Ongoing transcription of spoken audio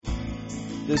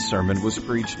This sermon was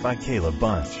preached by Caleb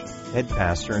Bunch, head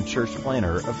pastor and church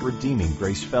planner of Redeeming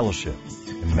Grace Fellowship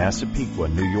in Massapequa,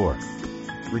 New York.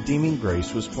 Redeeming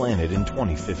Grace was planted in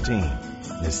 2015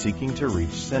 and is seeking to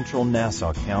reach central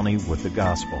Nassau County with the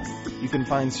gospel. You can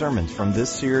find sermons from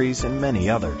this series and many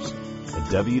others at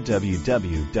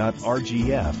www.rgf.church.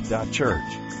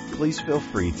 Please feel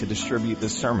free to distribute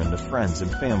this sermon to friends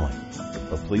and family,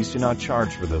 but please do not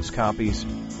charge for those copies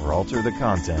or alter the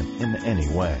content in any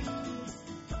way.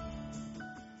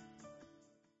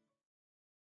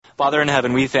 Father in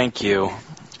heaven, we thank you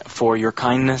for your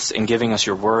kindness in giving us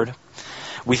your word.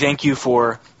 We thank you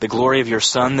for the glory of your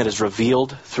Son that is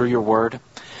revealed through your word.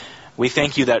 We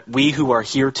thank you that we who are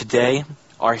here today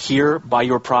are here by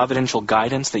your providential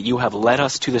guidance, that you have led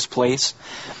us to this place,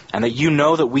 and that you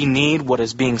know that we need what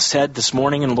is being said this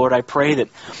morning. And Lord, I pray that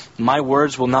my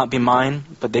words will not be mine,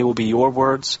 but they will be your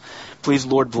words. Please,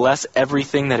 Lord, bless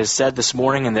everything that is said this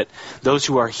morning, and that those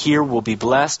who are here will be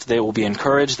blessed, they will be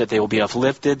encouraged, that they will be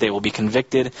uplifted, they will be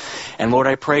convicted. And Lord,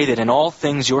 I pray that in all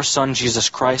things your Son, Jesus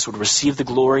Christ, would receive the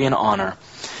glory and honor.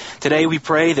 Today we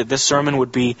pray that this sermon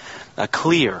would be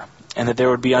clear, and that there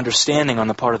would be understanding on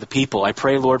the part of the people. I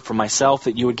pray, Lord, for myself,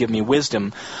 that you would give me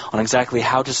wisdom on exactly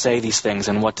how to say these things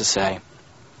and what to say.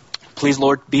 Please,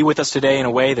 Lord, be with us today in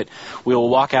a way that we will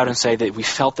walk out and say that we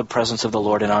felt the presence of the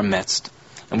Lord in our midst.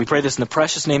 And we pray this in the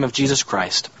precious name of Jesus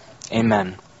Christ.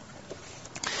 Amen.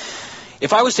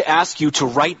 If I was to ask you to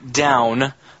write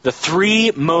down the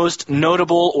three most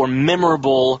notable or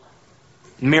memorable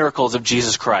miracles of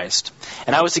Jesus Christ,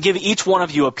 and I was to give each one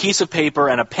of you a piece of paper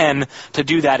and a pen to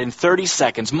do that in 30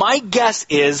 seconds, my guess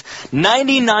is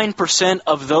 99%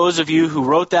 of those of you who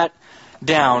wrote that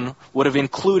down would have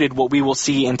included what we will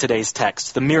see in today's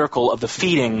text, the miracle of the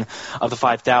feeding of the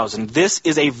 5,000. This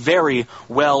is a very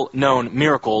well-known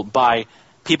miracle by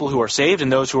people who are saved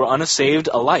and those who are unsaved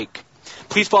alike.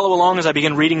 Please follow along as I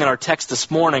begin reading in our text this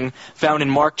morning, found in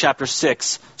Mark chapter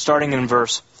 6, starting in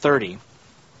verse 30.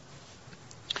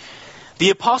 The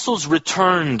apostles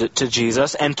returned to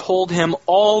Jesus and told him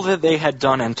all that they had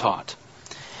done and taught.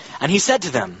 And he said to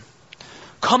them,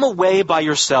 "Come away by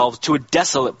yourselves to a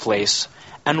desolate place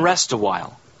and rest a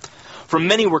while." For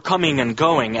many were coming and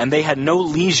going, and they had no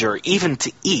leisure even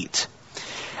to eat.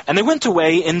 And they went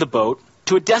away in the boat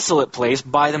to a desolate place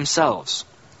by themselves.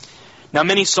 Now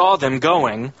many saw them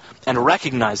going and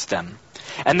recognized them,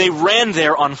 and they ran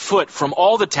there on foot from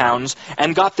all the towns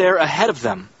and got there ahead of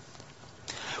them.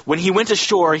 When he went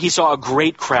ashore, he saw a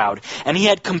great crowd, and he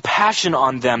had compassion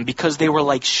on them because they were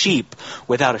like sheep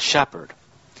without a shepherd.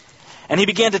 And he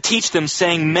began to teach them,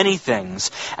 saying many things.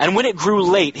 And when it grew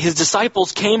late, his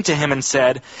disciples came to him and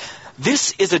said,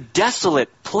 "This is a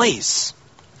desolate place,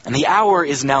 and the hour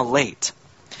is now late.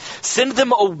 Send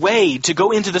them away to go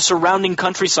into the surrounding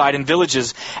countryside and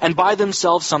villages and buy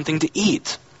themselves something to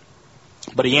eat."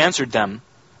 But he answered them,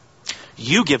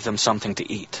 "You give them something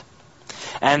to eat."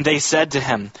 And they said to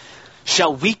him,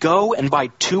 "Shall we go and buy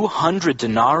 200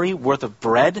 denarii worth of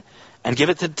bread and give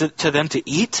it to them to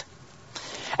eat?"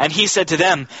 And he said to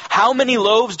them, "How many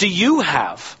loaves do you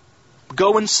have?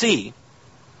 Go and see."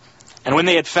 And when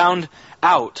they had found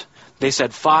out, they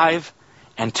said, 5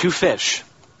 and 2 fish.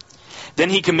 Then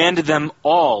he commanded them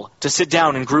all to sit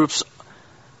down in groups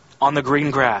on the green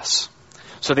grass.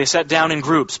 So they sat down in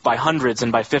groups by hundreds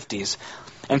and by 50s.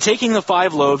 And taking the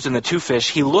 5 loaves and the 2 fish,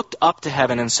 he looked up to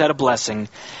heaven and said a blessing,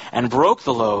 and broke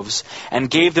the loaves, and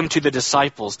gave them to the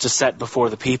disciples to set before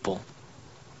the people.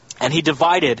 And he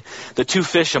divided the 2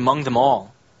 fish among them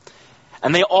all.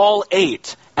 And they all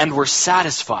ate and were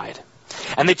satisfied.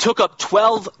 And they took up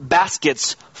 12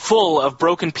 baskets full of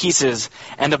broken pieces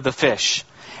and of the fish.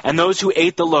 And those who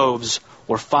ate the loaves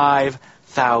were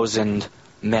 5,000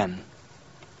 men.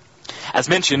 As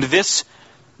mentioned, this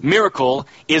miracle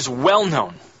is well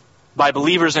known by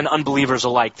believers and unbelievers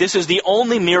alike. This is the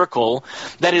only miracle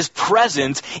that is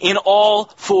present in all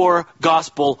 4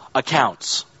 gospel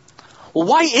accounts. Well,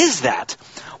 why is that?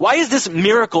 Why is this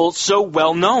miracle so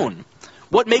well known?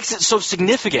 What makes it so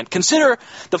significant? Consider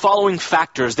the following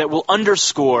factors that will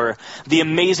underscore the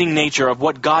amazing nature of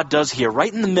what God does here,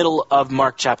 right in the middle of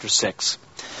Mark chapter 6.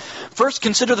 First,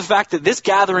 consider the fact that this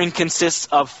gathering consists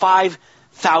of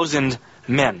 5,000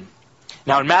 men.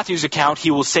 Now, in Matthew's account,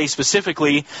 he will say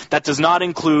specifically that does not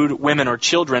include women or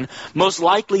children. Most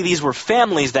likely, these were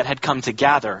families that had come to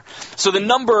gather. So the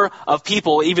number of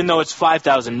people, even though it's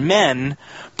 5,000 men,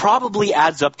 probably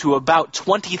adds up to about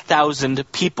 20,000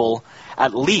 people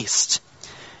at least.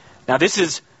 Now, this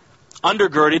is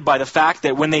undergirded by the fact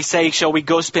that when they say, "Shall we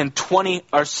go spend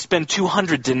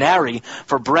 200 denarii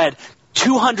for bread?"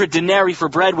 200 denarii for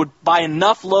bread would buy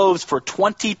enough loaves for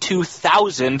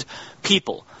 22,000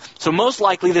 people. So most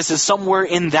likely this is somewhere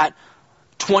in that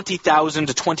 20,000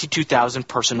 to 22,000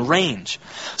 person range.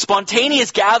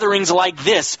 Spontaneous gatherings like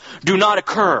this do not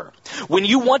occur. When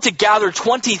you want to gather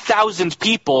 20,000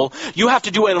 people, you have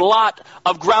to do a lot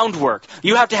of groundwork.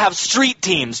 You have to have street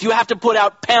teams. You have to put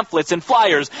out pamphlets and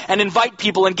flyers and invite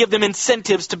people and give them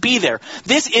incentives to be there.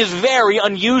 This is very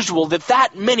unusual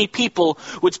that many people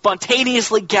would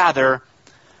spontaneously gather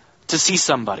to see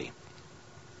somebody.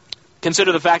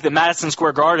 Consider the fact that Madison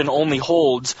Square Garden only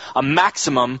holds a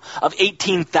maximum of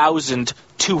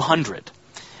 18,200.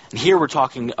 And here we're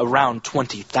talking around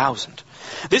 20,000.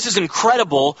 This is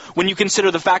incredible when you consider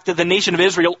the fact that the nation of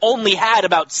Israel only had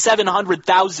about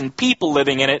 700,000 people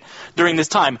living in it during this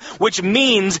time, which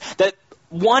means that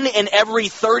 1 in every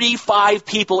 35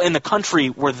 people in the country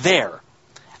were there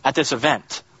at this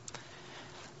event.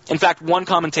 In fact, one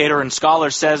commentator and scholar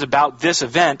says about this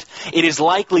event, it is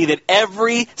likely that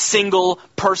every single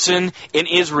person in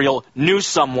Israel knew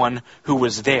someone who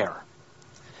was there.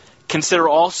 Consider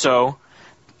also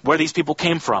where these people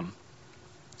came from.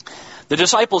 The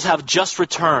disciples have just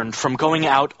returned from going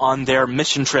out on their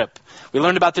mission trip. We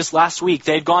learned about this last week.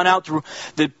 They had gone out through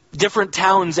the different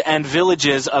towns and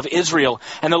villages of Israel,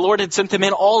 and the Lord had sent them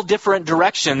in all different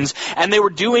directions, and they were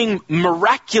doing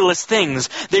miraculous things.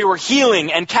 They were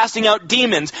healing and casting out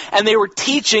demons, and they were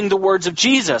teaching the words of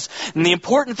Jesus. And the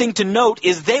important thing to note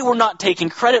is they were not taking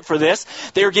credit for this.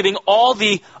 They were giving all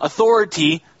the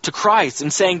authority to Christ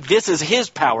and saying this is His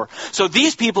power. So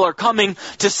these people are coming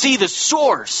to see the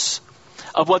source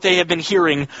of what they have been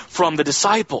hearing from the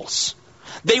disciples.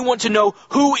 They want to know,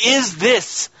 who is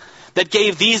this that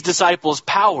gave these disciples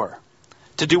power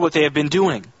to do what they have been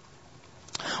doing?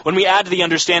 When we add to the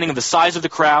understanding of the size of the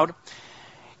crowd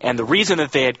and the reason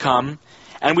that they had come,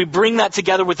 and we bring that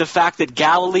together with the fact that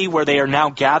Galilee, where they are now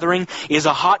gathering, is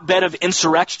a hotbed of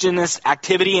insurrectionist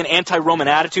activity and anti-Roman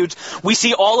attitudes, we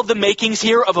see all of the makings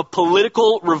here of a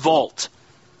political revolt.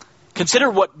 Consider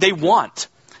what they want.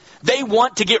 They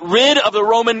want to get rid of the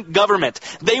Roman government.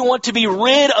 They want to be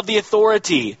rid of the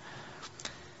authority.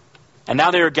 And now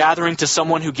they are gathering to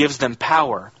someone who gives them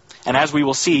power, and as we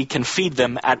will see, can feed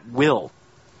them at will.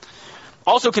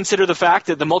 Also consider the fact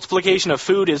that the multiplication of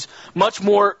food is much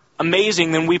more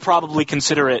amazing than we probably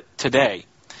consider it today.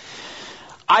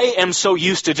 I am so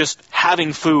used to just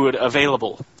having food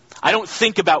available. I don't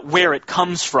think about where it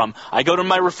comes from. I go to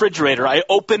my refrigerator, I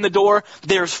open the door,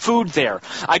 there's food there.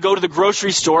 I go to the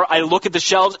grocery store, I look at the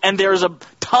shelves, and there's a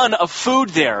ton of food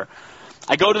there.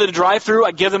 I go to the drive-thru,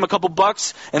 I give them a couple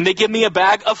bucks, and they give me a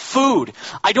bag of food.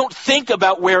 I don't think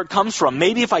about where it comes from.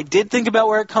 Maybe if I did think about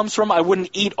where it comes from, I wouldn't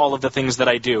eat all of the things that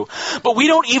I do. But we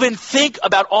don't even think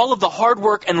about all of the hard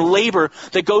work and labor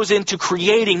that goes into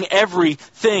creating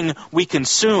everything we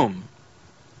consume.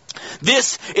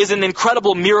 This is an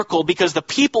incredible miracle because the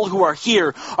people who are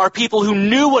here are people who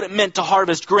knew what it meant to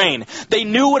harvest grain. They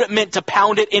knew what it meant to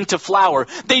pound it into flour.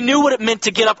 They knew what it meant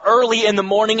to get up early in the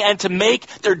morning and to make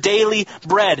their daily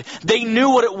bread. They knew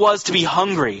what it was to be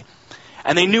hungry.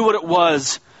 And they knew what it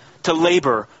was to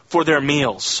labor for their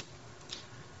meals.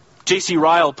 J.C.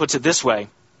 Ryle puts it this way.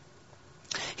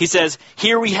 He says,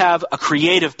 here we have a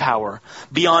creative power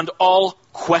beyond all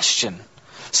question.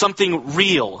 Something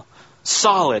real,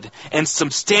 solid, and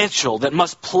substantial that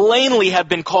must plainly have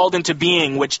been called into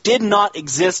being, which did not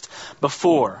exist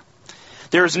before.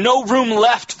 There is no room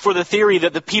left for the theory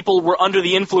that the people were under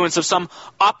the influence of some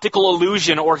optical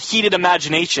illusion or heated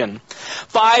imagination.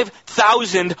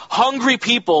 5,000 hungry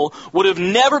people would have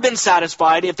never been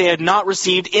satisfied if they had not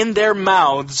received in their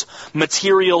mouths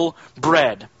material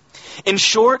bread. In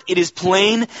short, it is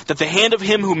plain that the hand of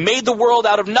Him who made the world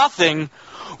out of nothing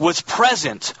was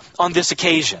present on this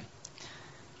occasion.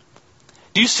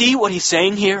 Do you see what he's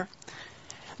saying here?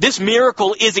 This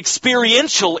miracle is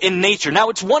experiential in nature. Now,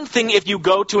 it's one thing if you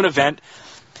go to an event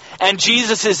and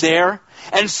Jesus is there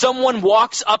and someone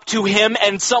walks up to him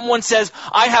and someone says,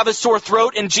 I have a sore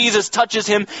throat, and Jesus touches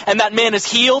him and that man is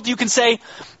healed. You can say,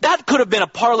 that could have been a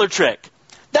parlor trick.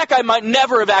 That guy might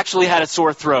never have actually had a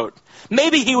sore throat.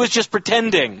 Maybe he was just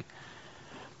pretending.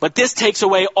 But this takes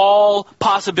away all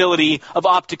possibility of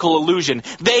optical illusion.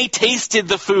 They tasted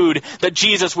the food that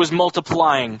Jesus was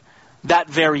multiplying that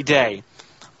very day.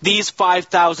 These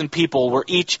 5,000 people were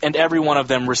each and every one of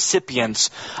them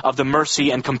recipients of the mercy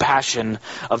and compassion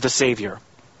of the Savior.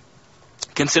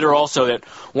 Consider also that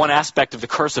one aspect of the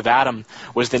curse of Adam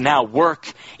was that now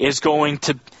work is going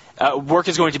to work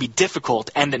is going to be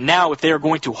difficult, and that now if they are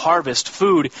going to harvest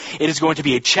food, it is going to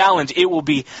be a challenge. It will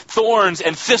be thorns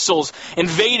and thistles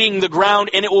invading the ground,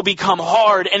 and it will become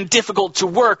hard and difficult to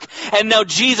work. And now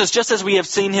Jesus, just as we have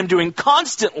seen him doing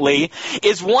constantly,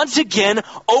 is once again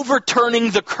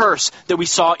overturning the curse that we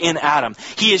saw in Adam.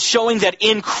 He is showing that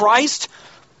in Christ,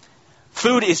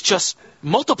 food is just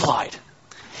multiplied.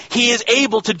 He is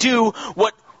able to do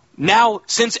what now,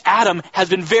 since Adam, has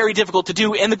been very difficult to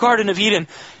do. In the Garden of Eden,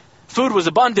 food was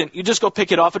abundant. You just go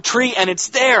pick it off a tree and it's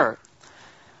there.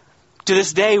 To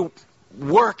this day,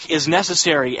 work is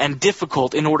necessary and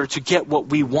difficult in order to get what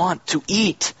we want to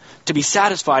eat, to be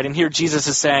satisfied. And here Jesus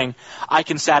is saying, I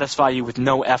can satisfy you with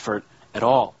no effort at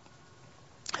all.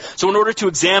 So in order to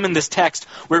examine this text,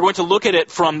 we're going to look at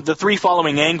it from the three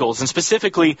following angles. And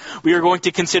specifically, we are going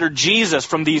to consider Jesus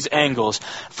from these angles.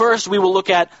 First, we will look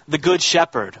at the Good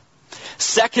Shepherd.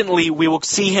 Secondly, we will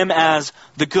see him as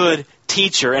the good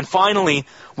teacher. And finally,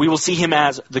 we will see him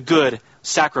as the good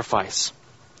sacrifice.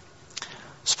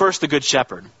 First, the Good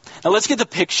Shepherd. Now let's get the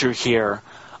picture here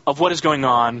of what is going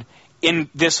on in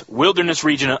this wilderness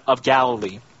region of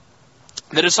Galilee.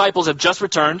 The disciples have just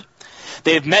returned.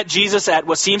 They have met Jesus at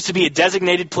what seems to be a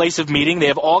designated place of meeting. They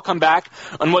have all come back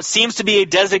on what seems to be a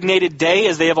designated day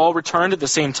as they have all returned at the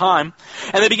same time.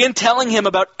 And they begin telling him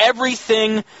about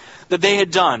everything that they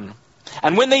had done.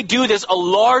 And when they do this, a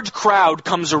large crowd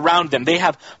comes around them. They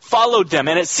have followed them.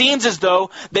 And it seems as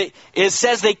though it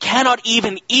says they cannot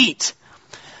even eat.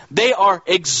 They are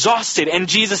exhausted, and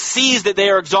Jesus sees that they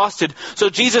are exhausted. So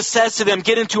Jesus says to them,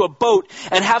 get into a boat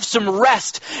and have some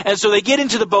rest. And so they get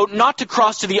into the boat, not to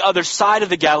cross to the other side of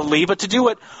the Galilee, but to do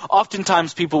what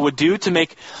oftentimes people would do, to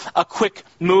make a quick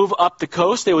move up the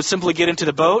coast. They would simply get into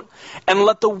the boat and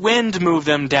let the wind move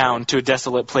them down to a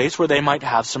desolate place where they might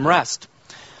have some rest.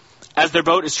 As their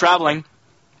boat is traveling,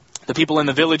 the people in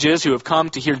the villages who have come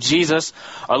to hear Jesus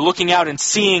are looking out and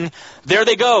seeing, there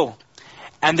they go.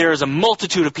 And there is a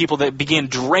multitude of people that begin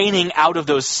draining out of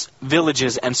those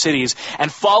villages and cities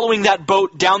and following that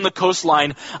boat down the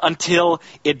coastline until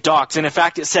it docks. And in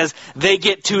fact, it says they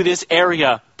get to this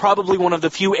area, probably one of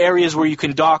the few areas where you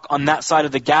can dock on that side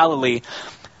of the Galilee.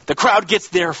 The crowd gets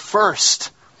there first.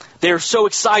 They are so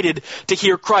excited to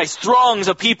hear Christ. Throngs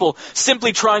of people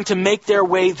simply trying to make their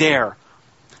way there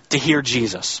to hear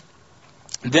Jesus.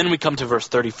 Then we come to verse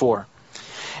 34.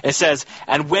 It says,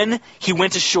 and when he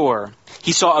went ashore,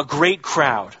 he saw a great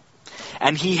crowd,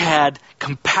 and he had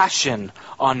compassion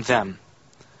on them,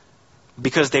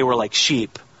 because they were like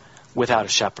sheep without a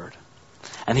shepherd.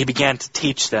 And he began to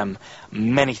teach them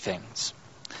many things.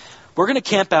 We're going to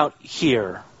camp out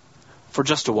here for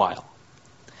just a while.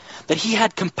 That he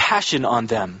had compassion on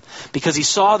them, because he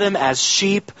saw them as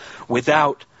sheep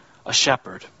without a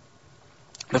shepherd.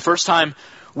 The first time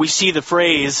we see the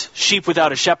phrase, sheep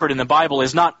without a shepherd in the Bible,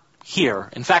 is not here.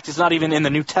 In fact, it's not even in the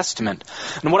New Testament.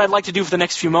 And what I'd like to do for the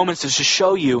next few moments is to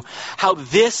show you how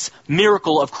this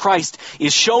miracle of Christ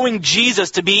is showing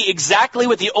Jesus to be exactly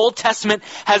what the Old Testament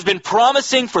has been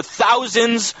promising for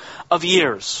thousands of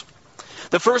years.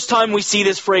 The first time we see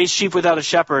this phrase, sheep without a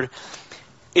shepherd,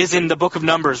 is in the book of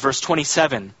Numbers, verse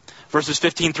 27, verses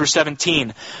 15 through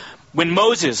 17. When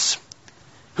Moses,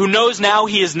 who knows now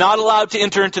he is not allowed to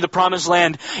enter into the promised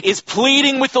land, is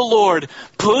pleading with the Lord,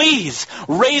 please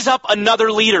raise up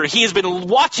another leader. He has been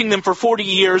watching them for 40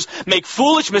 years make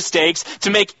foolish mistakes,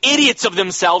 to make idiots of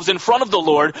themselves in front of the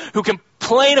Lord, who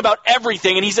complain about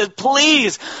everything. And he says,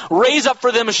 please raise up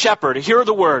for them a shepherd. Here are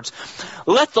the words.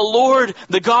 Let the Lord,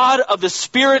 the God of the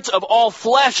spirits of all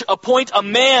flesh, appoint a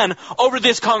man over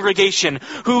this congregation,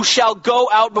 who shall go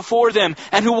out before them,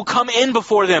 and who will come in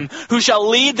before them, who shall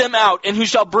lead them out, and who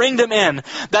shall bring them in,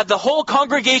 that the whole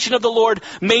congregation of the Lord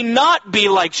may not be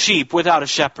like sheep without a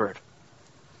shepherd.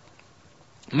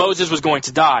 Moses was going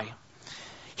to die.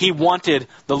 He wanted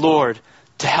the Lord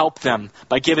to help them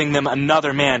by giving them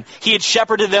another man. He had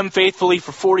shepherded them faithfully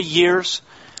for 40 years.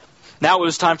 Now it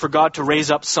was time for God to raise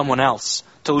up someone else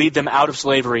to lead them out of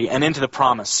slavery and into the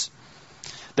promise.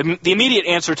 The immediate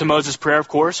answer to Moses' prayer, of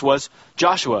course, was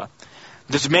Joshua.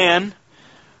 This man,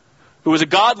 who was a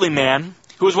godly man,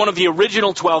 who was one of the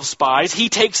original 12 spies, he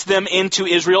takes them into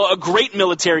Israel, a great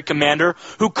military commander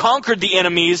who conquered the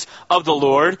enemies of the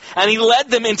Lord, and he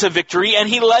led them into victory, and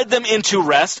he led them into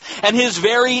rest, and his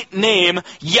very name,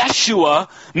 Yeshua,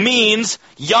 means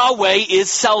Yahweh is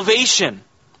salvation.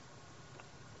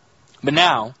 But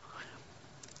now,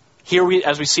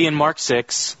 as we see in Mark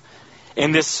 6,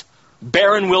 in this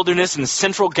barren wilderness in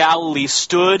central Galilee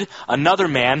stood another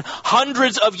man,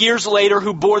 hundreds of years later,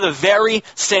 who bore the very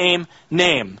same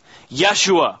name,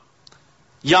 Yeshua.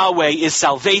 Yahweh is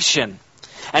salvation.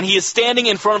 And he is standing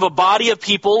in front of a body of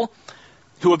people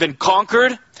who have been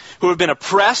conquered, who have been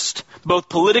oppressed, both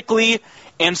politically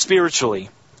and spiritually.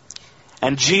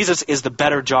 And Jesus is the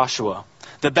better Joshua,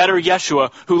 the better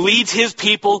Yeshua, who leads his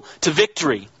people to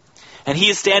victory. And he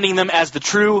is standing them as the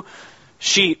true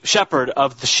shepherd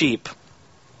of the sheep.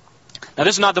 Now,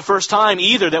 this is not the first time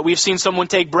either that we've seen someone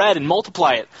take bread and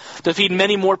multiply it to feed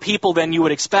many more people than you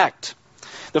would expect.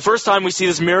 The first time we see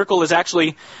this miracle is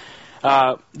actually,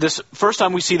 a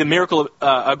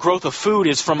growth of food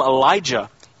is from Elijah.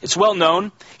 It's well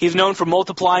known. He's known for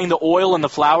multiplying the oil and the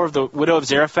flour of the widow of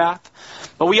Zarephath.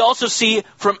 But we also see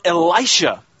from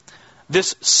Elisha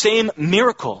this same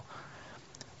miracle.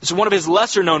 It's one of his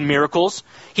lesser known miracles.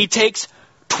 He takes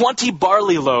 20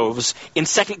 barley loaves in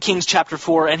 2 Kings chapter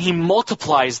 4, and he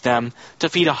multiplies them to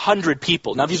feed 100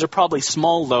 people. Now, these are probably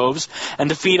small loaves, and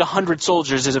to feed 100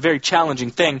 soldiers is a very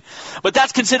challenging thing. But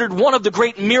that's considered one of the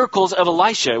great miracles of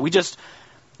Elisha. We just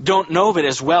don't know of it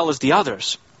as well as the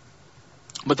others.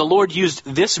 But the Lord used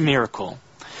this miracle.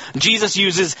 Jesus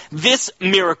uses this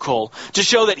miracle to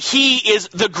show that he is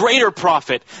the greater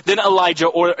prophet than Elijah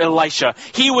or Elisha.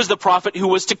 He was the prophet who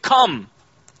was to come.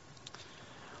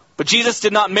 But Jesus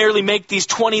did not merely make these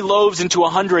 20 loaves into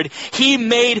 100. He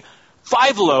made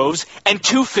 5 loaves and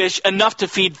 2 fish, enough to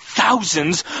feed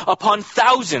thousands upon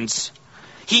thousands.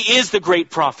 He is the great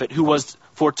prophet who was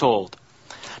foretold.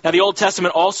 Now, the Old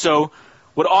Testament also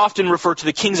would often refer to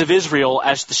the kings of Israel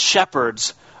as the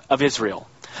shepherds of Israel.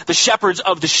 The shepherds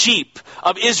of the sheep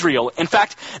of Israel. In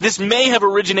fact, this may have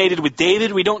originated with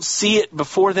David. We don't see it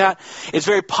before that. It's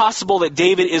very possible that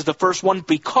David is the first one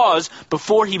because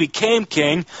before he became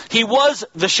king, he was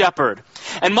the shepherd.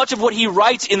 And much of what he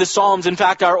writes in the Psalms, in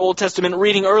fact, our Old Testament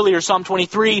reading earlier, Psalm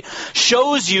 23,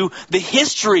 shows you the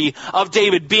history of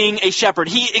David being a shepherd.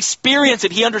 He experienced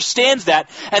it, he understands that,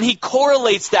 and he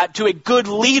correlates that to a good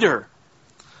leader.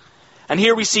 And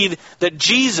here we see that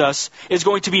Jesus is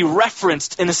going to be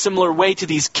referenced in a similar way to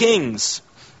these kings.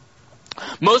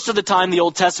 Most of the time, the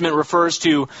Old Testament refers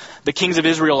to the kings of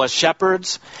Israel as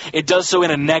shepherds. It does so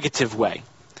in a negative way.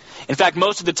 In fact,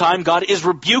 most of the time, God is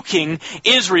rebuking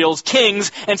Israel's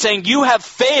kings and saying, you have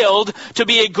failed to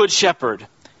be a good shepherd.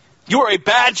 You are a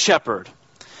bad shepherd.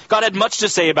 God had much to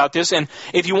say about this, and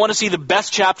if you want to see the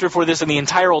best chapter for this in the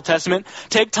entire Old Testament,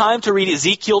 take time to read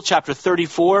Ezekiel chapter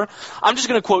 34. I'm just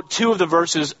going to quote 2 of the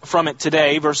verses from it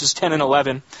today, verses 10 and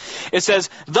 11. It says,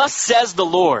 "Thus says the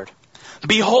Lord,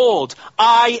 behold,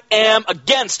 I am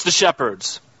against the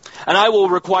shepherds, and I will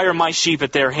require my sheep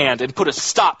at their hand, and put a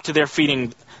stop to their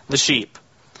feeding the sheep.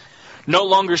 No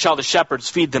longer shall the shepherds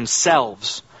feed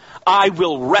themselves. I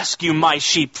will rescue my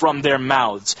sheep from their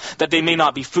mouths, that they may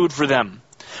not be food for them.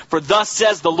 For thus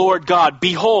says the Lord God,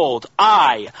 behold,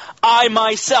 I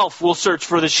myself will search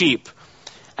for the sheep,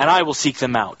 and I will seek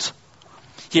them out."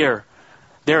 Here,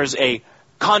 there is a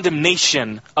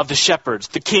condemnation of the shepherds,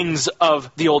 the kings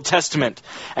of the Old Testament.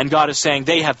 And God is saying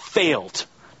they have failed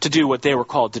to do what they were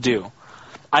called to do.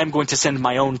 I'm going to send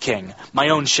my own king, my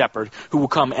own shepherd, who will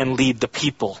come and lead the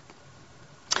people.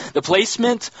 The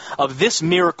placement of this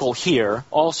miracle here,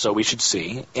 also we should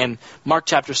see, in Mark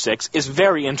chapter 6, is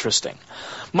very interesting.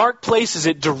 Mark places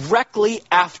it directly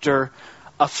after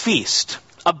a feast,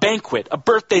 a banquet, a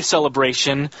birthday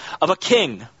celebration of a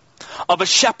king, of a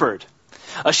shepherd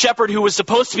who was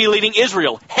supposed to be leading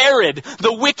Israel. Herod,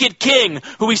 the wicked king,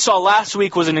 who we saw last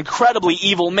week was an incredibly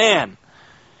evil man.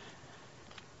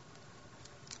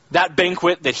 That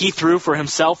banquet that he threw for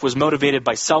himself was motivated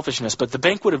by selfishness, but the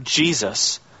banquet of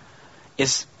Jesus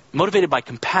is motivated by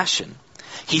compassion.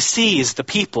 He sees the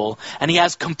people and he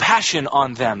has compassion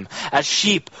on them as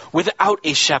sheep without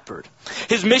a shepherd.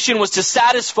 His mission was to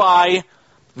satisfy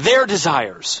their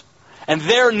desires and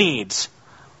their needs.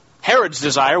 Herod's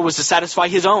desire was to satisfy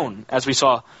his own, as we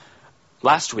saw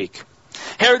last week.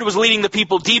 Herod was leading the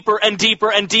people deeper and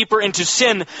deeper and deeper into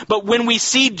sin. But when we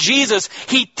see Jesus,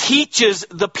 he teaches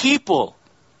the people.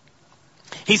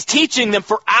 He's teaching them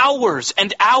for hours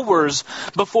and hours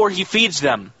before he feeds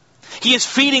them. He is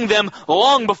feeding them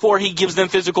long before he gives them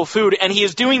physical food. And he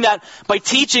is doing that by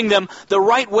teaching them the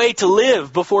right way to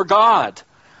live before God.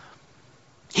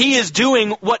 He is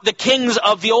doing what the kings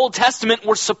of the Old Testament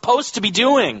were supposed to be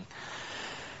doing.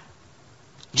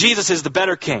 Jesus is the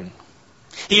better king.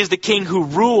 He is the king who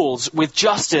rules with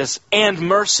justice and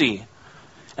mercy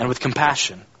and with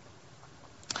compassion.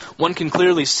 One can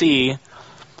clearly see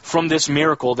from this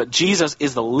miracle that Jesus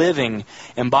is the living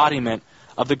embodiment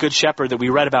of the Good Shepherd that we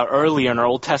read about earlier in our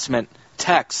Old Testament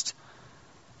text.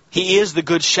 He is the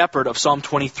Good Shepherd of Psalm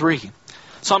 23.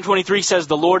 Psalm 23 says,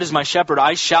 "The Lord is my shepherd,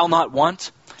 I shall not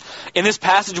want." In this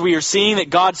passage we are seeing that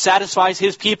God satisfies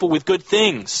his people with good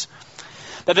things.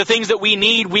 that the things that we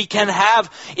need we can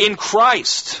have in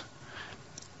Christ.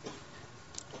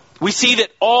 We see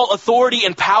that all authority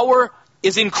and power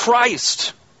is in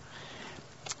Christ.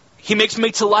 He makes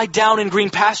me to lie down in green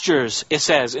pastures, it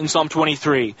says in Psalm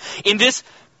 23. In this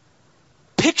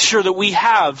picture that we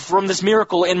have from this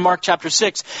miracle in Mark chapter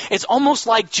 6, it's almost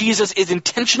like Jesus is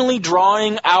intentionally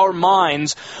drawing our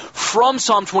minds from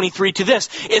Psalm 23 to this.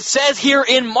 It says here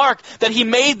in Mark that he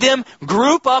made them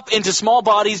group up into small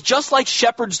bodies just like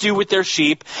shepherds do with their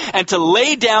sheep, and to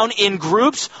lay down in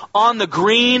groups on the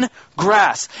green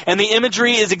grass. And the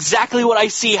imagery is exactly what I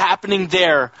see happening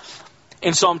there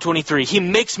in Psalm 23. He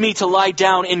makes me to lie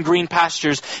down in green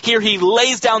pastures. Here he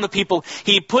lays down the people.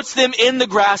 He puts them in the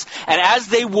grass. And as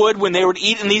they would, when they would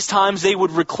eat in these times, they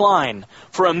would recline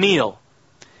for a meal.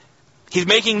 He's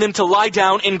making them to lie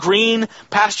down in green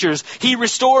pastures. He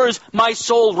restores my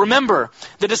soul. Remember,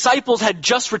 the disciples had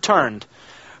just returned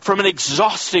from an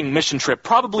exhausting mission trip,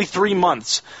 probably 3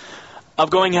 months of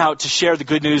going out to share the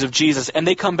good news of Jesus. And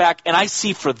they come back, and I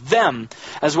see for them,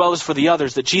 as well as for the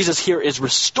others, that Jesus here is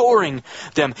restoring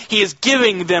them. He is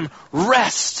giving them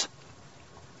rest.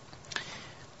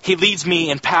 He leads me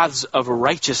in paths of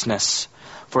righteousness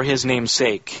for his name's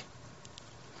sake.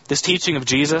 This teaching of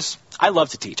Jesus, I love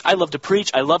to teach. I love to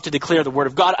preach. I love to declare the Word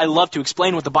of God. I love to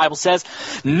explain what the Bible says.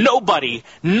 Nobody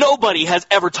has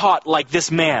ever taught like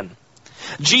this man.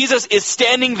 Jesus is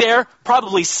standing there,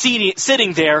 probably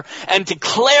sitting there, and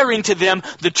declaring to them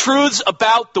the truths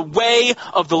about the way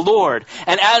of the Lord.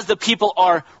 And as the people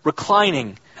are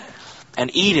reclining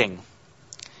and eating,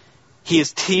 he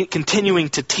is continuing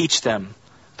to teach them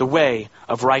the way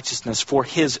of righteousness for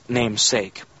his name's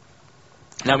sake.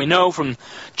 Now we know from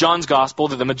John's Gospel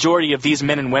that the majority of these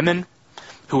men and women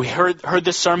who heard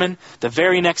this sermon, the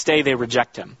very next day they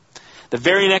reject him. The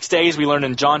very next day, as we learn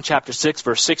in John chapter 6,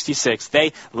 verse 66,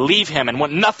 they leave him and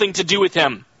want nothing to do with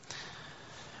him.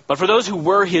 But for those who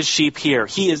were his sheep here,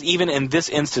 he is even in this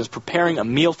instance preparing a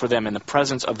meal for them in the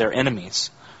presence of their enemies.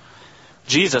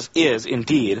 Jesus is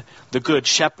indeed the good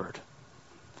shepherd.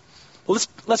 Well,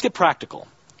 let's get practical.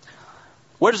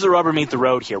 Where does the rubber meet the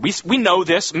road here? We know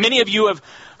this. Many of you have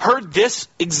heard this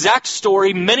exact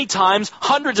story many times,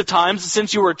 hundreds of times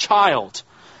since you were a child.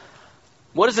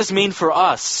 What does this mean for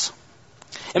us?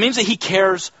 It means that he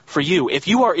cares for you. If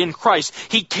you are in Christ,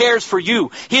 he cares for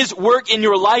you. His work in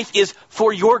your life is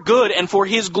for your good and for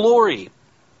his glory.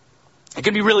 It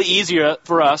can be really easier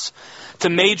for us to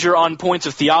major on points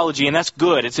of theology, and that's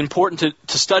good. It's important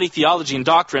to study theology and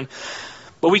doctrine,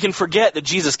 but we can forget that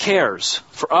Jesus cares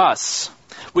for us.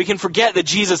 We can forget that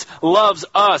Jesus loves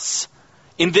us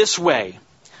in this way.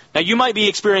 Now, you might be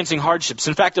experiencing hardships.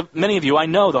 In fact, many of you, I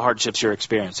know the hardships you're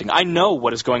experiencing. I know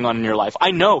what is going on in your life.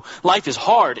 I know life is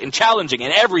hard and challenging,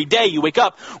 and every day you wake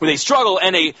up with a struggle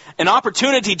and an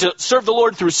opportunity to serve the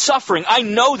Lord through suffering. I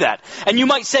know that. And you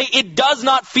might say, it does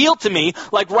not feel to me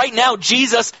like right now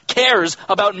Jesus cares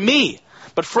about me.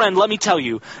 But friend, let me tell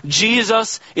you,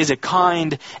 Jesus is a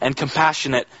kind and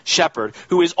compassionate shepherd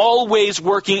who is always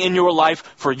working in your life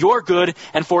for your good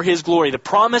and for his glory. The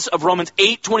promise of Romans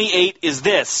 8:28 is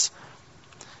this,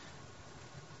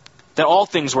 that all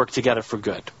things work together for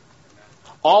good.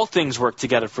 All things work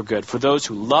together for good for those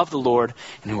who love the Lord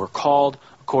and who are called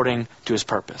according to his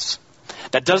purpose.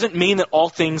 That doesn't mean that all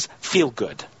things feel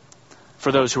good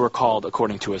for those who are called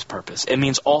according to his purpose. It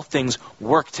means all things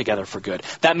work together for good.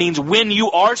 That means when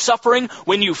you are suffering,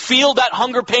 when you feel that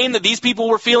hunger pain that these people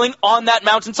were feeling on that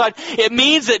mountainside, it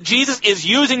means that Jesus is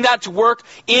using that to work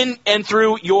in and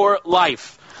through your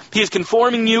life. He is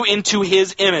conforming you into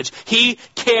his image. He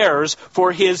cares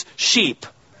for his sheep.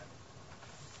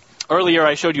 Earlier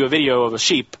I showed you a video of a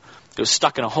sheep that was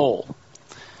stuck in a hole.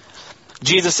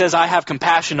 Jesus says, I have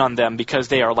compassion on them because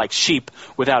they are like sheep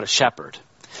without a shepherd.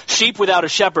 Sheep without a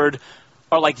shepherd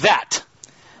are like that.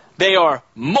 They are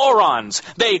morons.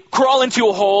 They crawl into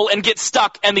a hole and get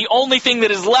stuck, and the only thing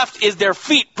that is left is their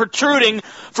feet protruding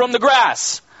from the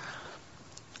grass.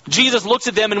 Jesus looks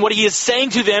at them, and what he is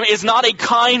saying to them is not a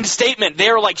kind statement. They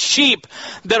are like sheep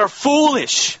that are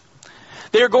foolish.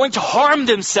 They are going to harm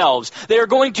themselves. They are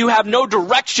going to have no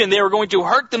direction. They are going to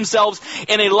hurt themselves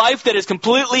in a life that is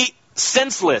completely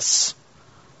senseless.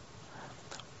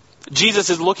 Jesus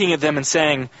is looking at them and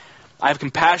saying, I have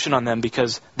compassion on them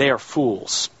because they are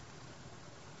fools.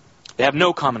 They have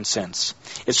no common sense.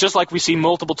 It's just like we see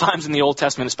multiple times in the Old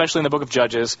Testament, especially in the book of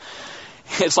Judges.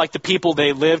 It's like the people,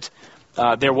 they lived,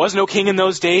 there was no king in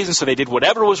those days, and so they did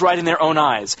whatever was right in their own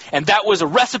eyes. And that was a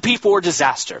recipe for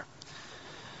disaster.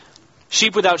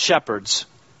 Sheep without shepherds,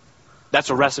 that's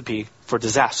a recipe for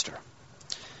disaster.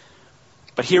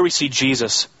 But here we see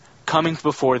Jesus coming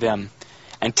before them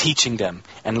and teaching them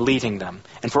and leading them.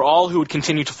 And for all who would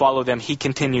continue to follow them, he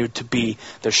continued to be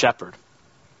their shepherd.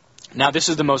 Now, this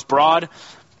is the most broad,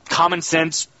 common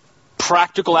sense,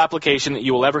 practical application that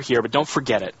you will ever hear, but don't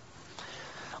forget it.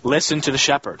 Listen to the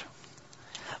shepherd.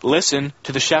 Listen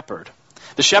to the shepherd.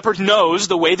 The shepherd knows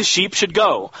the way the sheep should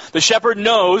go. The shepherd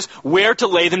knows where to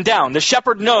lay them down. The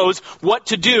shepherd knows what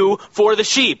to do for the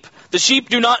sheep. The sheep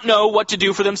do not know what to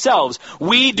do for themselves.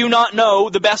 We do not know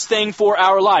the best thing for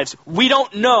our lives. We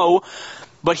don't know,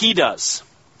 but he does.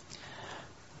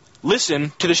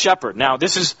 Listen to the shepherd. Now,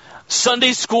 this is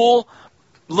Sunday school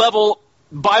level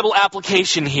Bible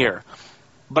application here,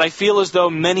 but I feel as though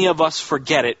many of us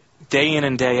forget it day in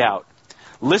and day out.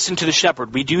 Listen to the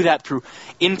shepherd. We do that through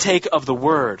intake of the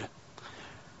Word,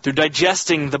 through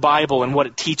digesting the Bible and what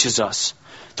it teaches us,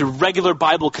 through regular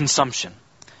Bible consumption.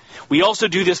 We also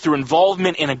do this through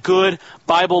involvement in a good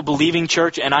Bible-believing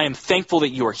church, and I am thankful that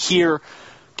you are here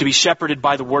to be shepherded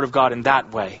by the Word of God in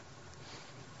that way.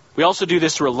 We also do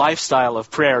this through a lifestyle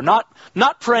of prayer, not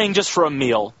praying just for a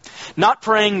meal, not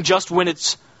praying just when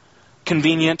it's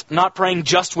convenient, not praying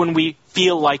just when we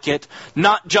feel like it,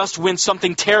 not just when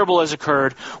something terrible has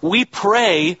occurred. We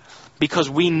pray because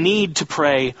we need to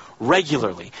pray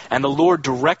regularly, and the Lord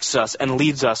directs us and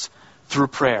leads us through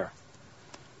prayer.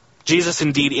 Jesus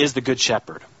indeed is the good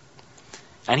shepherd,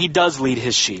 and he does lead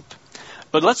his sheep.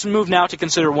 But let's move now to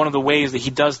consider one of the ways that he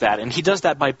does that, and he does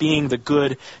that by being the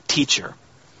good teacher.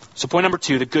 So point number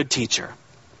 2, the good teacher.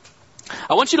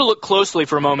 I want you to look closely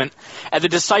for a moment at the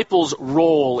disciples'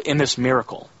 role in this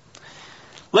miracle.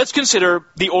 Let's consider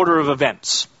the order of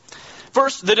events.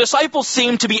 First, the disciples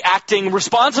seem to be acting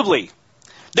responsibly.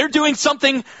 They're doing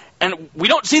something, and we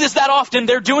don't see this that often,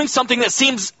 they're doing something that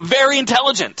seems very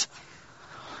intelligent.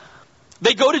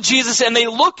 They go to Jesus and they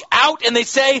look out and they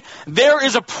say, there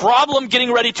is a problem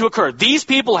getting ready to occur. These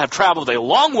people have traveled a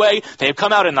long way. They have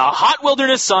come out in the hot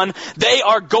wilderness sun. They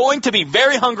are going to be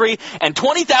very hungry, and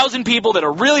 20,000 people that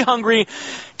are really hungry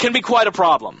can be quite a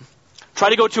problem.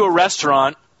 Try to go to a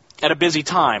restaurant at a busy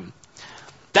time.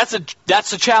 That's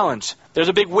a challenge. There's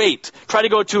a big wait. Try to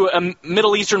go to a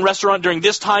Middle Eastern restaurant during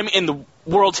this time in the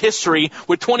world's history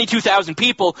with 22,000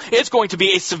 people. It's going to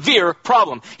be a severe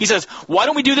problem. He says, why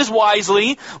don't we do this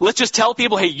wisely? Let's just tell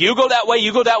people, hey, you go that way,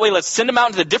 you go that way. Let's send them out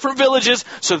into the different villages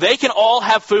so they can all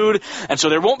have food, and so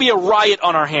there won't be a riot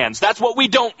on our hands. That's what we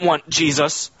don't want,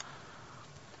 Jesus.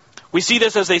 We see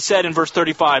this, as they said in verse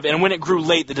 35, and when it grew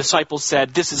late, the disciples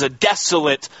said, this is a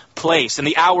desolate place, and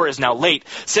the hour is now late.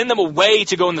 Send them away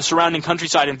to go in the surrounding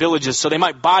countryside and villages so they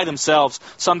might buy themselves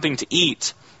something to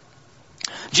eat.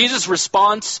 Jesus'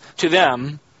 response to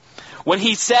them, when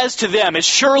he says to them, is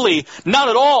surely not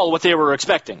at all what they were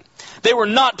expecting. They were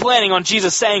not planning on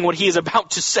Jesus saying what he is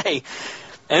about to say,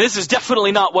 and this is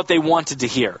definitely not what they wanted to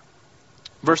hear.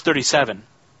 Verse 37.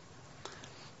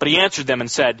 But he answered them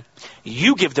and said,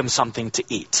 you give them something to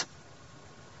eat.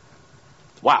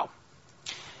 Wow.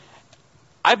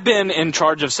 I've been in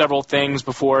charge of several things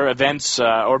before, events,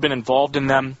 or been involved in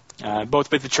them,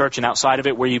 both with the church and outside of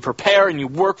it, where you prepare and you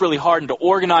work really hard and to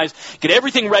organize, get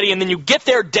everything ready, and then you get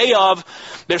there day of,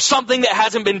 there's something that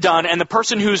hasn't been done, and the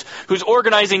person who's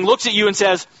organizing looks at you and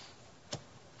says,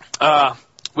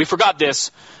 we forgot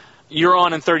this, you're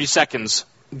on in 30 seconds,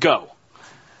 go.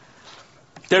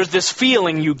 There's this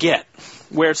feeling you get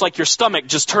where it's like your stomach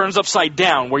just turns upside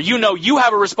down, where you know you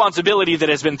have a responsibility that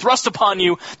has been thrust upon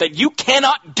you that you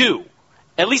cannot do,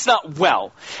 at least not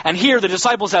well. And here the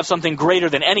disciples have something greater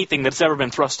than anything that's ever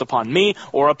been thrust upon me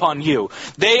or upon you.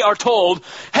 They are told,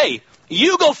 hey,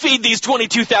 you go feed these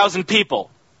 22,000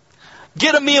 people.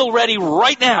 Get a meal ready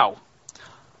right now.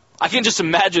 I can just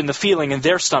imagine the feeling in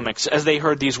their stomachs as they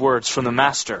heard these words from the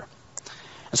Master.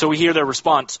 And so we hear their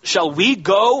response, shall we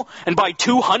go and buy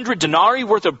 200 denarii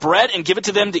worth of bread and give it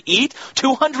to them to eat?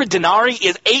 200 denarii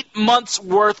is 8 months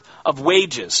worth of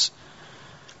wages.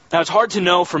 Now it's hard to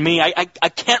know for me. I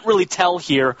can't really tell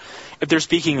here if they're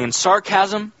speaking in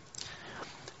sarcasm.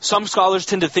 Some scholars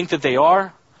tend to think that they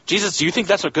are. Jesus, do you think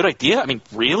that's a good idea? I mean,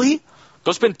 really?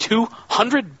 Go spend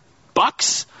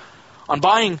 $200 on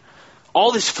buying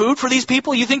all this food for these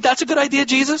people? You think that's a good idea,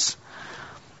 Jesus?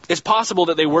 It's possible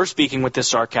that they were speaking with this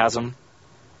sarcasm.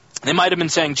 They might have been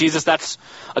saying, Jesus, that's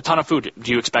a ton of food.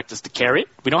 Do you expect us to carry it?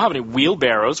 We don't have any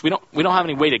wheelbarrows. We don't have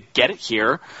any way to get it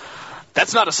here.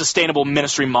 That's not a sustainable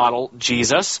ministry model,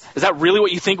 Jesus. Is that really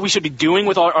what you think we should be doing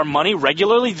with our money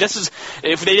regularly?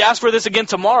 If they ask for this again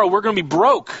tomorrow, we're going to be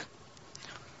broke.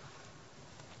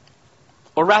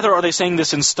 Or rather, are they saying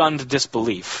this in stunned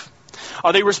disbelief?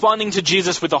 Are they responding to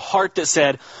Jesus with a heart that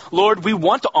said, Lord, we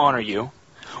want to honor you.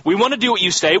 We want to do what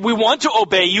you say. We want to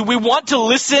obey you. We want to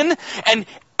listen. And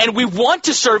and we want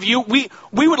to serve you. We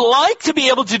would like to be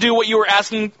able to do what you are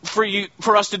asking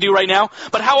for us to do right now,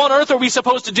 but how on earth are we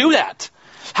supposed to do that?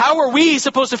 How are we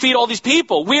supposed to feed all these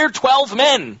people? We're 12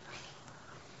 men.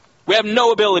 We have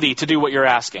no ability to do what you're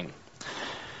asking.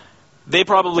 They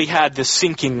probably had this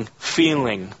sinking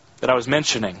feeling that I was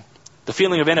mentioning. The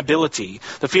feeling of inability,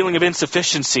 the feeling of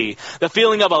insufficiency, the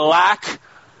feeling of a lack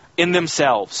in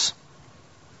themselves.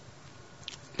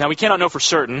 Now, we cannot know for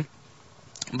certain,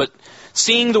 but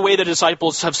seeing the way the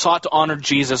disciples have sought to honor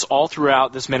Jesus all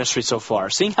throughout this ministry so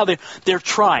far, seeing how they're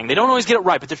trying, they don't always get it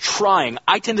right, but they're trying,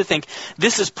 I tend to think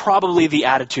this is probably the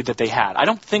attitude that they had. I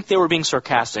don't think they were being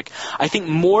sarcastic. I think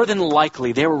more than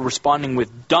likely they were responding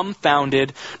with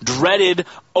dumbfounded, dreaded,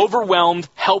 overwhelmed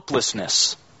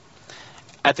helplessness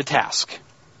at the task.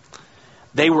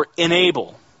 They were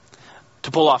unable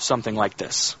to pull off something like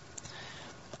this.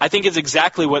 I think it's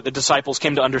exactly what the disciples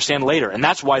came to understand later, and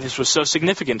that's why this was so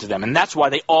significant to them, and that's why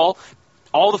they all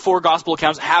the four gospel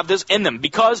accounts have this in them,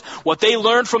 because what they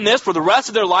learned from this for the rest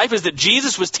of their life is that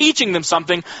Jesus was teaching them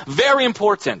something very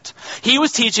important. He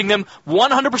was teaching them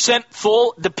 100%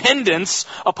 full dependence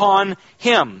upon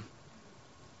Him.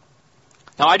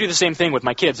 Now, I do the same thing with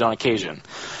my kids on occasion.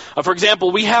 For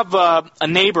example, we have a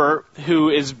neighbor who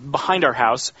is behind our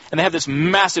house, and they have this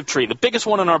massive tree, the biggest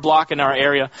one in our block in our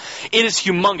area. It is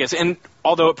humongous, and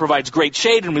although it provides great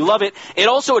shade and we love it, it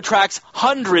also attracts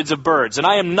hundreds of birds. And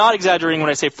I am not exaggerating when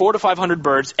I say 400 to 500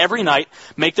 birds every night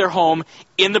make their home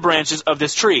in the branches of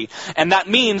this tree. And that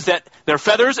means that their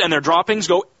feathers and their droppings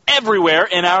go everywhere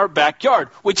in our backyard,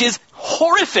 which is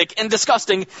horrific and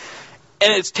disgusting,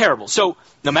 and it's terrible. So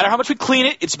no matter how much we clean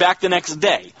it, it's back the next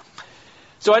day.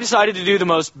 So I decided to do the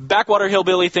most backwater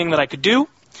hillbilly thing that I could do.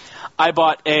 I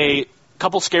bought a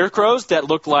couple scarecrows that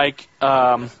looked like,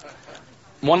 one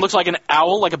looks like an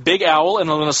owl, like a big owl, and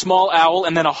then a small owl,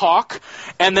 and then a hawk.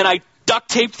 And then I duct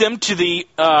taped them to the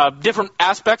different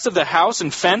aspects of the house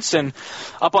and fence and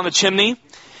up on the chimney.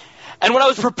 And when I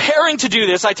was preparing to do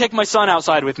this, I take my son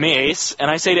outside with me, Ace,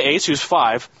 and I say to Ace, who's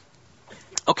 5,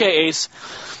 "Okay, Ace,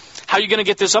 how are you going to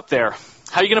get this up there?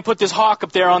 How are you going to put this hawk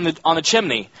up there on the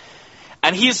chimney?"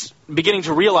 And he's beginning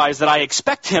to realize that I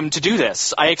expect him to do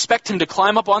this. I expect him to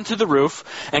climb up onto the roof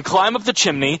and climb up the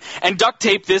chimney and duct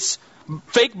tape this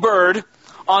fake bird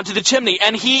onto the chimney.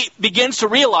 And he begins to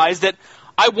realize that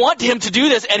I want him to do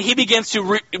this, and he begins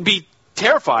to be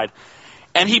terrified.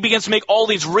 And he begins to make all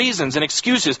these reasons and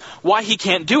excuses why he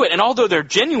can't do it. And although they're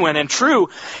genuine and true,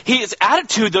 his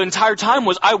attitude the entire time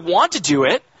was, I want to do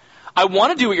it. I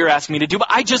want to do what you're asking me to do, but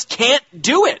I just can't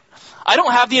do it. I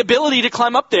don't have the ability to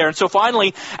climb up there. And so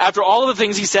finally, after all of the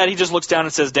things he said, he just looks down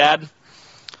and says, "Dad,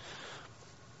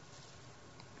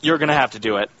 you're going to have to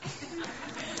do it."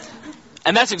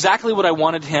 And that's exactly what I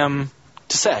wanted him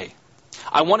to say.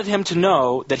 I wanted him to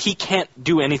know that he can't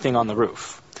do anything on the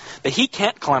roof. That he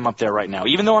can't climb up there right now.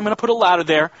 Even though I'm going to put a ladder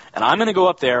there and I'm going to go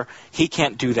up there, he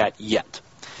can't do that yet.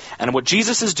 And what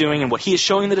Jesus is doing and what he is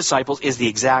showing the disciples is the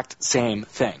exact same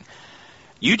thing.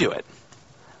 You do it.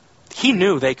 He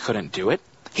knew they couldn't do it.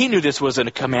 He knew this was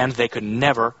a command they could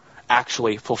never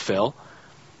actually fulfill.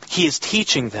 He is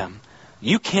teaching them,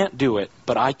 you can't do it,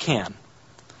 but I can.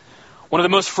 One of the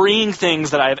most freeing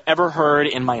things that I have ever heard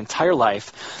in my entire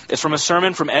life is from a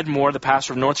sermon from Ed Moore, the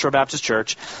pastor of North Shore Baptist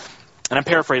Church. And I'm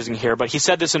paraphrasing here, but he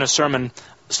said this in a sermon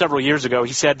several years ago.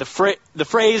 He said, the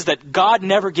phrase that God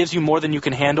never gives you more than you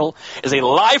can handle is a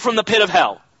lie from the pit of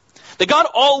hell. That God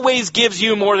always gives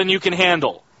you more than you can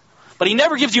handle. But he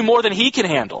never gives you more than he can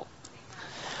handle.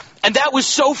 And that was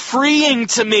so freeing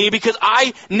to me because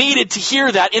I needed to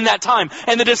hear that in that time.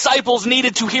 And the disciples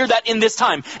needed to hear that in this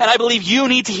time. And I believe you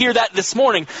need to hear that this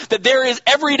morning. That there is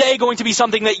every day going to be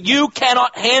something that you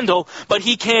cannot handle, but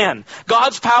he can.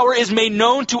 God's power is made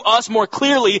known to us more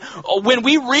clearly when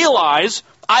we realize,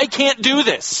 I can't do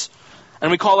this.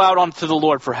 And we call out onto the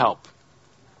Lord for help.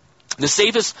 The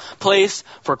safest place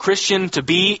for a Christian to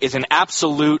be is in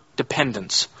absolute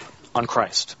dependence on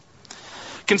Christ.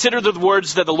 Consider the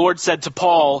words that the Lord said to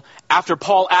Paul after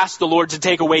Paul asked the Lord to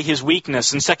take away his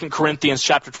weakness in 2 Corinthians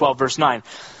chapter 12, verse 9.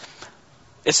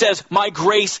 It says, my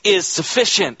grace is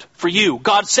sufficient for you.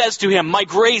 God says to him, my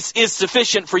grace is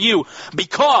sufficient for you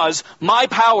because my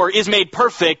power is made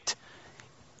perfect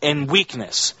in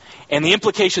weakness. And the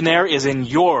implication there is in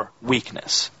your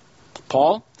weakness.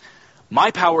 Paul,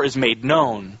 my power is made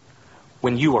known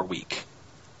when you are weak.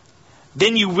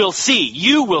 Then you will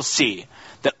see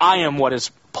that I am what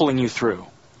is pulling you through.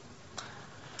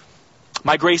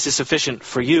 My grace is sufficient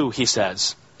for you, he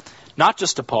says. Not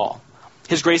just to Paul.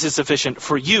 His grace is sufficient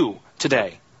for you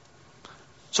today.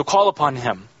 So call upon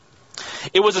him.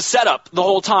 It was a setup the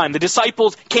whole time. The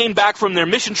disciples came back from their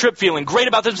mission trip feeling great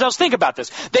about themselves. Think about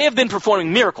this. They have been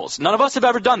performing miracles. None of us have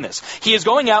ever done this. He is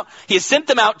going out. He has sent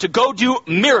them out to go do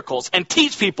miracles and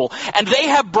teach people. And they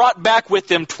have brought back with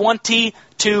them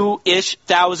 22-ish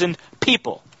thousand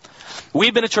people.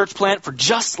 We've been a church plant for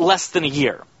just less than a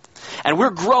year. And we're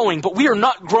growing, but we are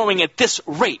not growing at this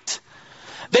rate.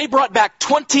 They brought back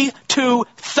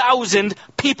 22,000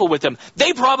 people with them.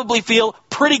 They probably feel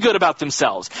pretty good about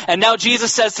themselves. And now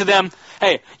Jesus says to them,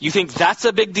 hey, you think that's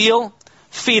a big deal?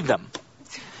 Feed them.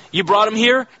 You brought them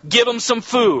here? Give them some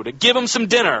food. Give them some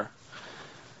dinner.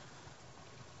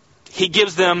 He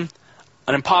gives them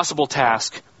an impossible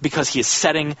task because he is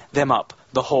setting them up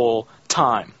the whole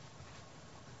time.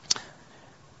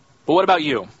 But what about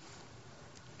you?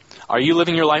 Are you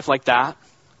living your life like that?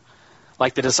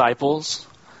 Like the disciples?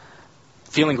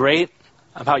 Feeling great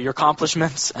about your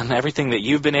accomplishments and everything that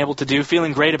you've been able to do?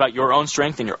 Feeling great about your own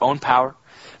strength and your own power?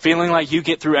 Feeling like you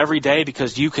get through every day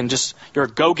because you're a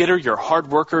go-getter, you're a hard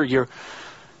worker, you're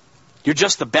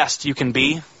just the best you can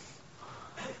be?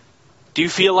 Do you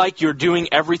feel like you're doing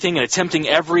everything and attempting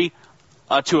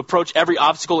to approach every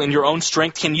obstacle in your own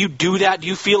strength? Can you do that? Do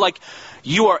you feel like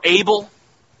you are able?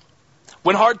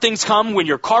 When hard things come, when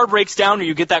your car breaks down or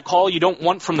you get that call you don't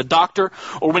want from the doctor,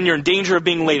 or when you're in danger of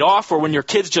being laid off, or when your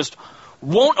kids just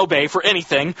won't obey for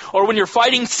anything, or when you're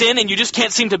fighting sin and you just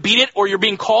can't seem to beat it, or you're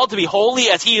being called to be holy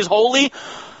as he is holy,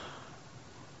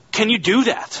 can you do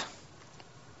that?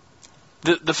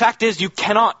 The fact is, you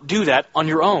cannot do that on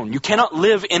your own. You cannot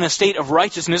live in a state of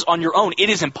righteousness on your own.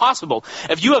 It is impossible.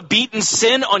 If you have beaten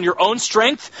sin on your own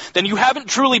strength, then you haven't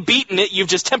truly beaten it. You've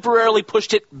just temporarily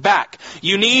pushed it back.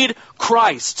 You need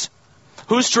Christ.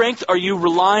 Whose strength are you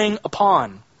relying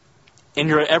upon in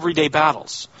your everyday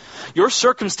battles? Your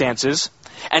circumstances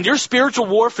and your spiritual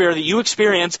warfare that you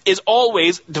experience is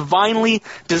always divinely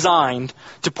designed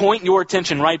to point your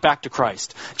attention right back to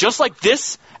Christ. Just like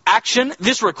this action,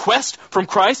 this request from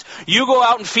Christ, you go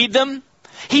out and feed them.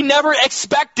 He never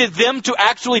expected them to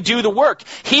actually do the work.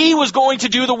 He was going to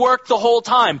do the work the whole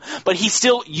time, but he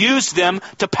still used them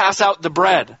to pass out the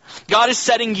bread. God is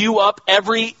setting you up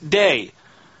every day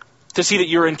to see that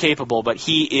you're incapable, but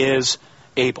he is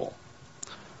able.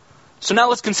 So now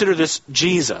let's consider this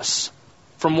Jesus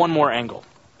from one more angle.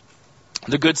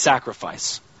 The good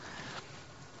sacrifice.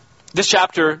 This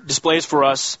chapter displays for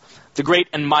us the great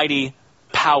and mighty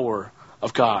power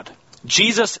of God.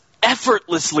 Jesus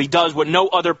effortlessly does what no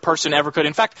other person ever could.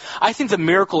 In fact, I think the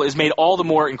miracle is made all the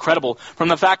more incredible from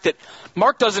the fact that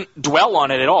Mark doesn't dwell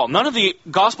on it at all. None of the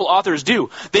gospel authors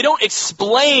do. They don't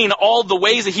explain all the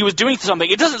ways that he was doing something.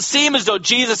 It doesn't seem as though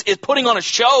Jesus is putting on a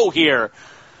show here.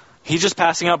 He's just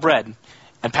passing out bread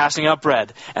and passing out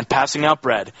bread and passing out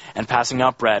bread and passing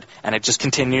out bread, and it just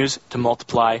continues to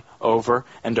multiply over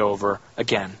and over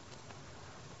again.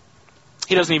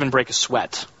 He doesn't even break a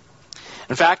sweat.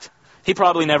 In fact, he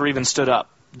probably never even stood up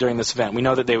during this event. We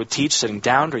know that they would teach sitting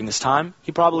down during this time.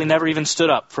 He probably never even stood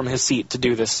up from his seat to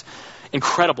do this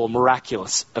incredible,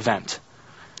 miraculous event.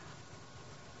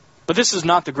 But this is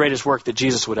not the greatest work that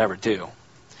Jesus would ever do.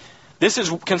 This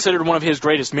is considered one of his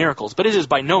greatest miracles, but it is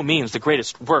by no means the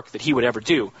greatest work that he would ever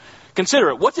do. Consider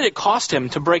it. What did it cost him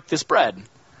to break this bread?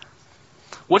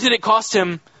 What did it cost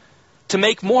him to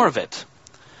make more of it?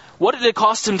 What did it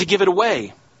cost him to give it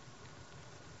away?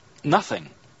 Nothing.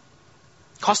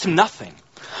 It cost him nothing.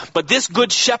 But this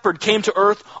good shepherd came to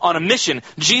earth on a mission.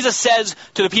 Jesus says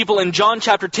to the people in John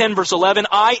chapter 10, verse 11,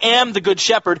 I am the good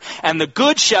shepherd, and the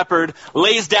good shepherd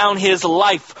lays down his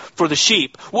life for the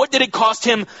sheep. What did it cost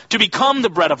him to become the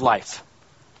bread of life?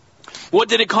 What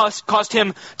did it cost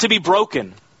him to be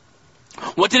broken?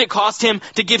 What did it cost him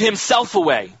to give himself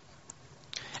away?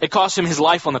 It cost him his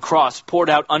life on the cross, poured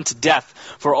out unto death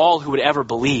for all who would ever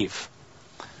believe.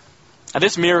 Now,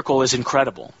 this miracle is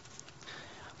incredible.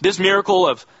 This miracle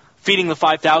of feeding the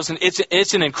 5,000,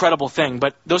 it's an incredible thing,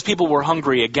 but those people were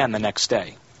hungry again the next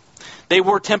day. They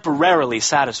were temporarily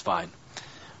satisfied,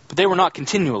 but they were not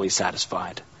continually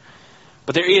satisfied.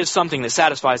 But there is something that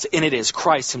satisfies, and it is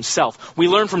Christ himself. We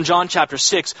learn from John chapter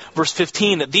 6, verse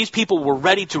 15, that these people were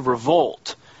ready to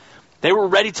revolt. They were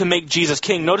ready to make Jesus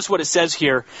king. Notice what it says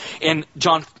here in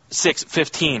John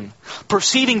 6:15.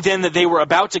 Perceiving then that they were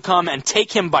about to come and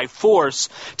take him by force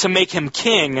to make him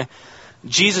king,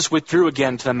 Jesus withdrew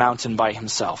again to the mountain by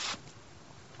himself.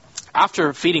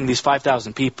 After feeding these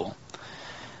 5,000 people,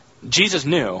 Jesus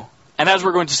knew, and as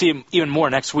we're going to see even more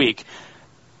next week,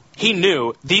 he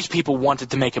knew these people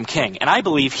wanted to make him king. And I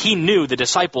believe he knew the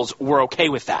disciples were okay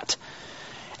with that.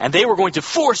 And they were going to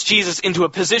force Jesus into a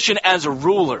position as a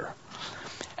ruler.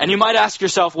 And you might ask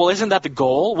yourself, well, isn't that the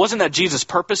goal? Wasn't that Jesus'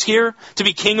 purpose here? To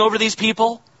be king over these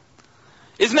people?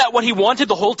 Isn't that what he wanted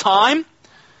the whole time?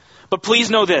 But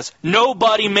please know this,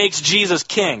 nobody makes Jesus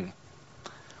king.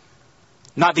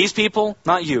 Not these people,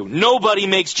 not you. Nobody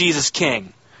makes Jesus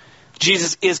king.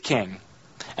 Jesus is king.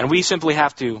 And we simply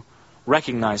have to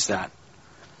recognize that.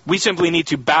 We simply need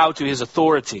to bow to his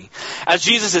authority. As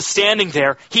Jesus is standing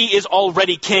there, he is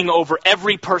already king over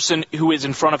every person who is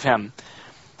in front of him.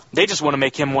 They just want to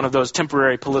make him one of those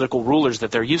temporary political rulers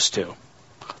that they're used to.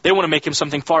 They want to make him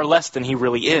something far less than he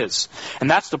really is. And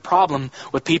that's the problem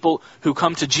with people who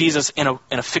come to Jesus in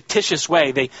a fictitious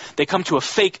way. They come to a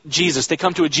fake Jesus. They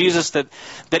come to a Jesus that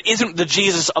isn't the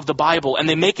Jesus of the Bible, and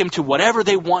they make him to whatever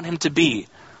they want him to be.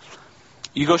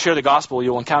 You go share the gospel,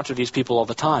 you'll encounter these people all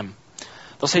the time.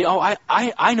 They'll say, oh,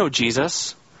 I know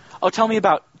Jesus. Oh, tell me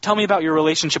about your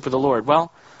relationship with the Lord.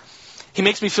 Well, he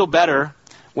makes me feel better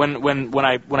when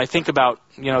I think about,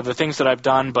 the things that I've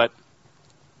done, but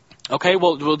okay,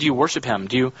 well, do you worship him?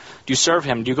 Do you serve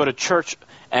him? Do you go to church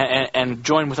and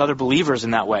join with other believers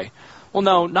in that way? Well,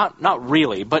 no, not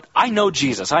really, but I know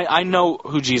Jesus. I know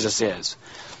who Jesus is.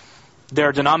 There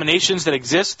are denominations that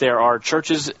exist. There are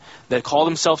churches that call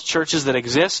themselves churches that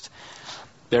exist.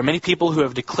 There are many people who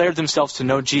have declared themselves to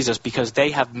know Jesus because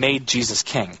they have made Jesus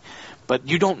king. But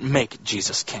you don't make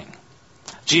Jesus king.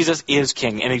 Jesus is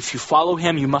king, and if you follow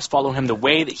him, you must follow him the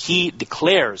way that he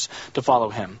declares to follow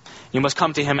him. You must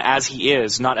come to him as he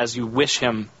is, not as you wish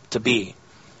him to be,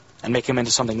 and make him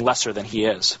into something lesser than he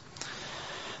is.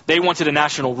 They wanted a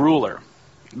national ruler.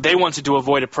 They wanted to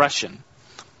avoid oppression.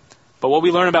 But what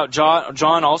we learn about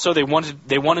John also, they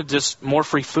wanted just more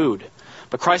free food.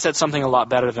 But Christ had something a lot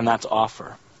better than that to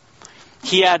offer.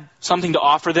 He had something to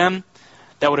offer them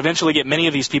that would eventually get many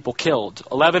of these people killed.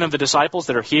 11 of the disciples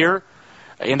that are here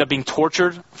end up being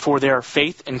tortured for their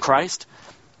faith in Christ.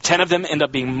 10 of them end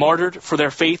up being martyred for their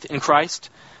faith in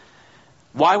Christ.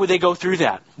 Why would they go through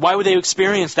that? Why would they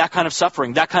experience that kind of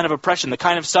suffering, that kind of oppression, the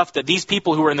kind of stuff that these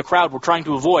people who were in the crowd were trying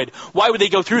to avoid? Why would they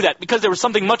go through that? Because there was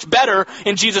something much better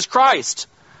in Jesus Christ.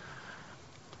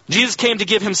 Jesus came to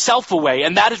give himself away,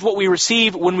 and that is what we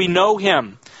receive when we know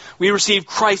him. We receive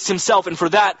Christ himself, and for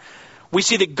that, we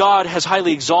see that God has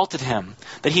highly exalted him,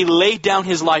 that he laid down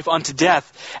his life unto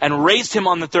death and raised him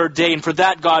on the third day. And for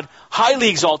that, God highly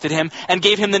exalted him and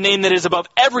gave him the name that is above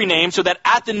every name, so that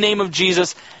at the name of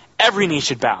Jesus, every knee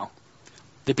should bow.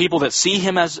 The people that see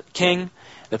him as king,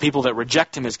 the people that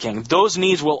reject him as king, those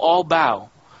knees will all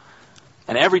bow.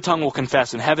 And every tongue will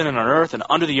confess in heaven and on earth and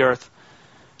under the earth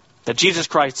that Jesus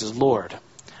Christ is Lord,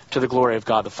 to the glory of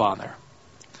God the Father.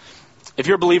 If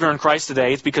you're a believer in Christ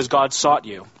today, it's because God sought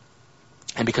you.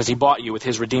 And because he bought you with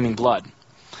his redeeming blood.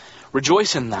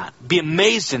 Rejoice in that. Be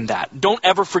amazed in that. Don't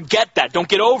ever forget that. Don't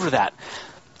get over that.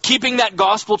 Keeping that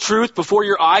gospel truth before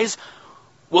your eyes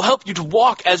will help you to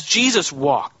walk as Jesus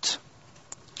walked.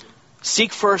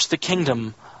 Seek first the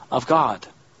kingdom of God.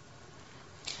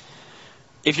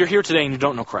 If you're here today and you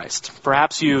don't know Christ,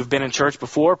 perhaps you've been in church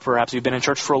before, perhaps you've been in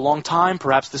church for a long time,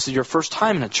 perhaps this is your first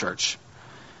time in a church.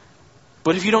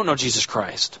 But if you don't know Jesus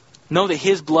Christ, know that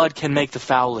his blood can make the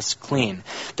foulest clean,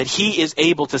 that he is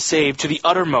able to save to the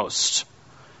uttermost.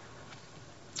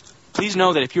 Please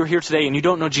know that if you're here today and you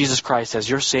don't know Jesus Christ as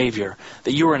your Savior,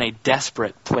 that you are in a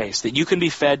desperate place, that you can be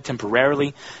fed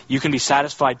temporarily, you can be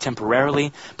satisfied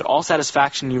temporarily, but all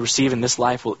satisfaction you receive in this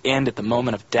life will end at the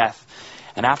moment of death.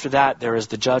 And after that, there is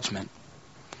the judgment.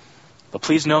 But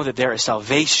please know that there is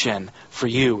salvation for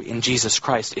you in Jesus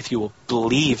Christ if you will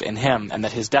believe in him and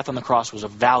that his death on the cross was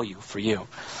of value for you.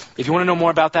 If you want to know more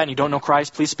about that and you don't know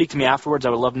Christ, please speak to me afterwards. I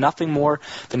would love nothing more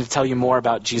than to tell you more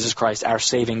about Jesus Christ, our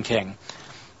saving King.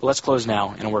 Well, let's close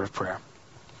now in a word of prayer.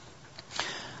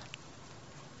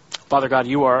 Father God,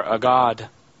 you are a God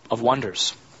of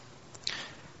wonders.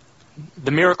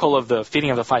 The miracle of the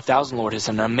feeding of the 5,000, Lord, is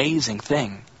an amazing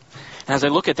thing. And as I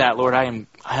look at that, Lord, I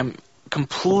am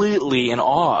completely in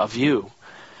awe of you.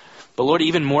 But Lord,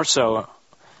 even more so,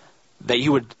 that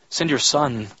you would send your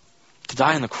Son to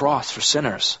die on the cross for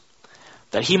sinners,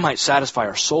 that he might satisfy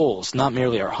our souls, not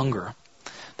merely our hunger,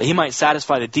 that he might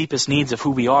satisfy the deepest needs of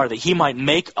who we are, that he might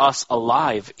make us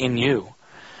alive in you.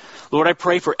 Lord, I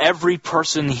pray for every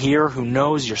person here who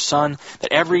knows your Son,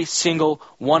 that every single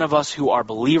one of us who are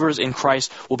believers in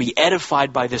Christ will be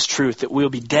edified by this truth, that we will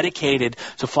be dedicated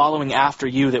to following after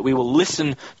you, that we will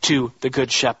listen to the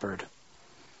Good Shepherd.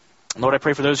 And Lord, I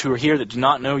pray for those who are here that do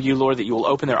not know you, Lord, that you will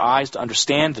open their eyes to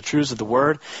understand the truths of the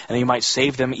Word, and that you might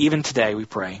save them even today, we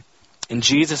pray. In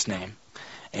Jesus' name,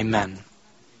 amen.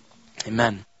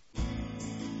 Amen.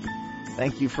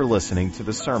 Thank you for listening to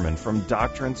the sermon from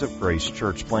Doctrines of Grace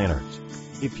Church Planters.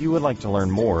 If you would like to learn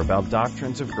more about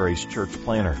Doctrines of Grace Church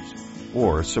Planners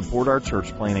or support our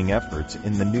church planning efforts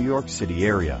in the New York City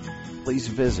area, please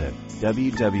visit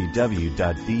www.dg-cp.org.